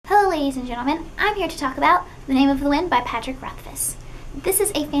ladies and gentlemen, I'm here to talk about The Name of the Wind by Patrick Rothfuss. This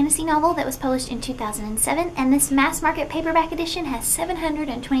is a fantasy novel that was published in 2007, and this mass market paperback edition has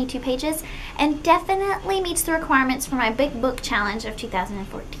 722 pages and definitely meets the requirements for my big book challenge of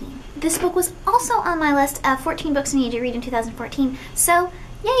 2014. This book was also on my list of 14 books I need to read in 2014, so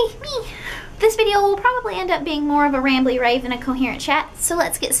yay, me! This video will probably end up being more of a rambly rave than a coherent chat, so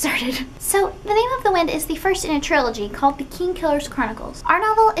let's get started. So, The Name of the Wind is the first in a trilogy called The Kingkiller's Chronicles. Our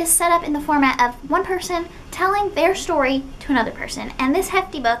novel is set up in the format of one person telling their story to another person, and this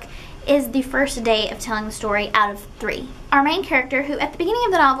hefty book is the first day of telling the story out of 3. Our main character, who at the beginning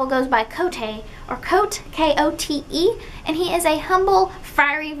of the novel goes by Kote, or Kote, K-O-T-E, and he is a humble,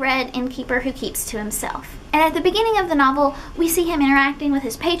 fiery red innkeeper who keeps to himself. And at the beginning of the novel, we see him interacting with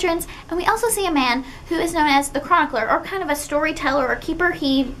his patrons, and we also see a man who is known as the chronicler, or kind of a storyteller or keeper.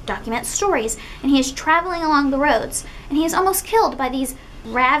 He documents stories, and he is traveling along the roads, and he is almost killed by these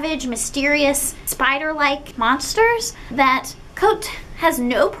ravage, mysterious, spider-like monsters that Kote has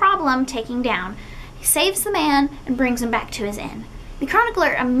no problem taking down. He saves the man and brings him back to his inn. The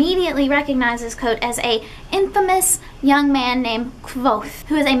chronicler immediately recognizes Kote as a infamous young man named Kvothe,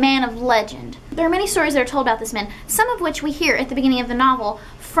 who is a man of legend. There are many stories that are told about this man, some of which we hear at the beginning of the novel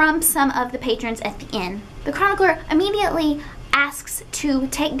from some of the patrons at the inn. The chronicler immediately asks to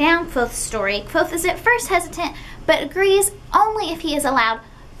take down Kvothe's story. Kvothe is at first hesitant, but agrees only if he is allowed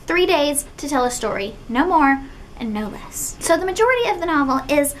 3 days to tell a story, no more and no less. So the majority of the novel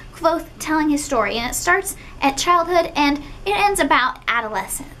is Kvothe telling his story, and it starts at childhood and it ends about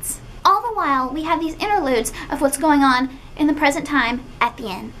adolescence. All the while, we have these interludes of what's going on in the present time at the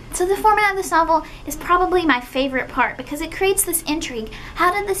end. So the format of this novel is probably my favorite part because it creates this intrigue.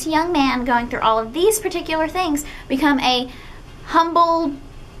 How did this young man going through all of these particular things become a humble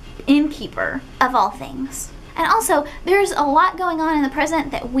innkeeper of all things? And also, there's a lot going on in the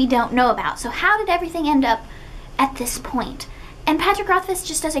present that we don't know about. So how did everything end up at this point? And Patrick Rothfuss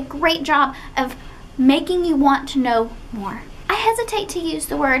just does a great job of making you want to know more. I hesitate to use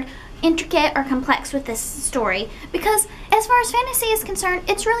the word intricate or complex with this story because as far as fantasy is concerned,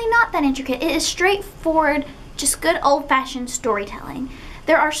 it's really not that intricate. It is straightforward, just good old-fashioned storytelling.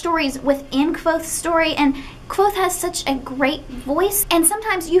 There are stories within Kvothe's story, and Kvothe has such a great voice, and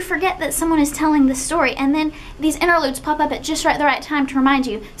sometimes you forget that someone is telling the story, and then these interludes pop up at just the right time to remind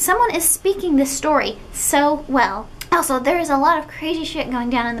you someone is speaking this story so well. Also, there is a lot of crazy shit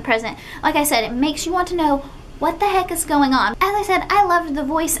going down in the present. Like I said, it makes you want to know what the heck is going on. As I said, I loved the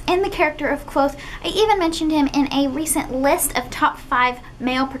voice and the character of Kvothe. I even mentioned him in a recent list of top 5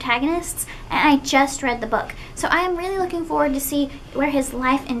 male protagonists, and I just read the book. So I am really looking forward to see where his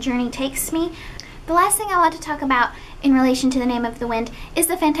life and journey takes me. The last thing I want to talk about in relation to The Name of the Wind is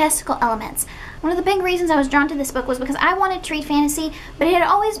the fantastical elements. One of the big reasons I was drawn to this book was because I wanted to read fantasy, but it had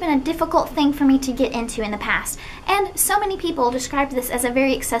always been a difficult thing for me to get into in the past. And so many people described this as a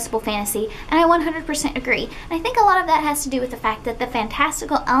very accessible fantasy, and I 100% agree. And I think a lot of that has to do with the fact that the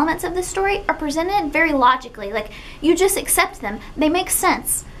fantastical elements of the story are presented very logically. Like, you just accept them. They make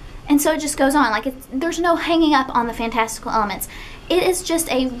sense. And so it just goes on. Like, there's no hanging up on the fantastical elements. It is just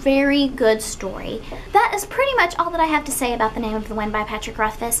a very good story. That is pretty much all that I have to say about The Name of the Wind by Patrick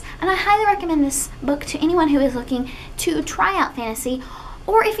Rothfuss, and I highly recommend this book to anyone who is looking to try out fantasy,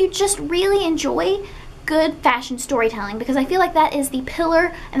 or if you just really enjoy good fashion storytelling, because I feel like that is the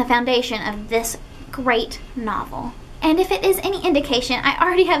pillar and the foundation of this great novel. And if it is any indication, I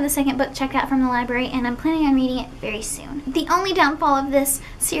already have the second book checked out from the library, and I'm planning on reading it very soon. The only downfall of this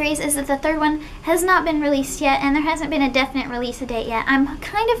series is that the third one has not been released yet, and there hasn't been a definite release date yet. I'm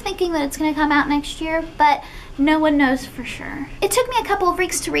kind of thinking that it's going to come out next year, but no one knows for sure. It took me a couple of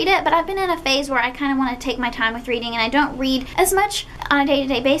weeks to read it, but I've been in a phase where I kind of want to take my time with reading, and I don't read as much on a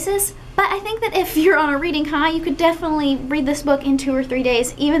day-to-day basis. But I think that if you're on a reading high, you could definitely read this book in 2 or 3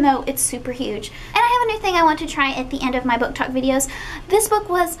 days, even though it's super huge. And I have a new thing I want to try at the end of my book talk videos. This book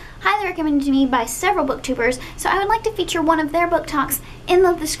was highly recommended to me by several booktubers, so I would like to feature one of their book talks in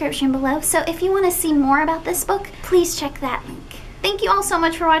the description below. So if you want to see more about this book, please check that link. Thank you all so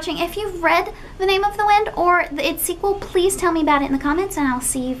much for watching. If you've read The Name of the Wind or its sequel, please tell me about it in the comments, and I'll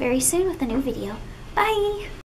see you very soon with a new video. Bye!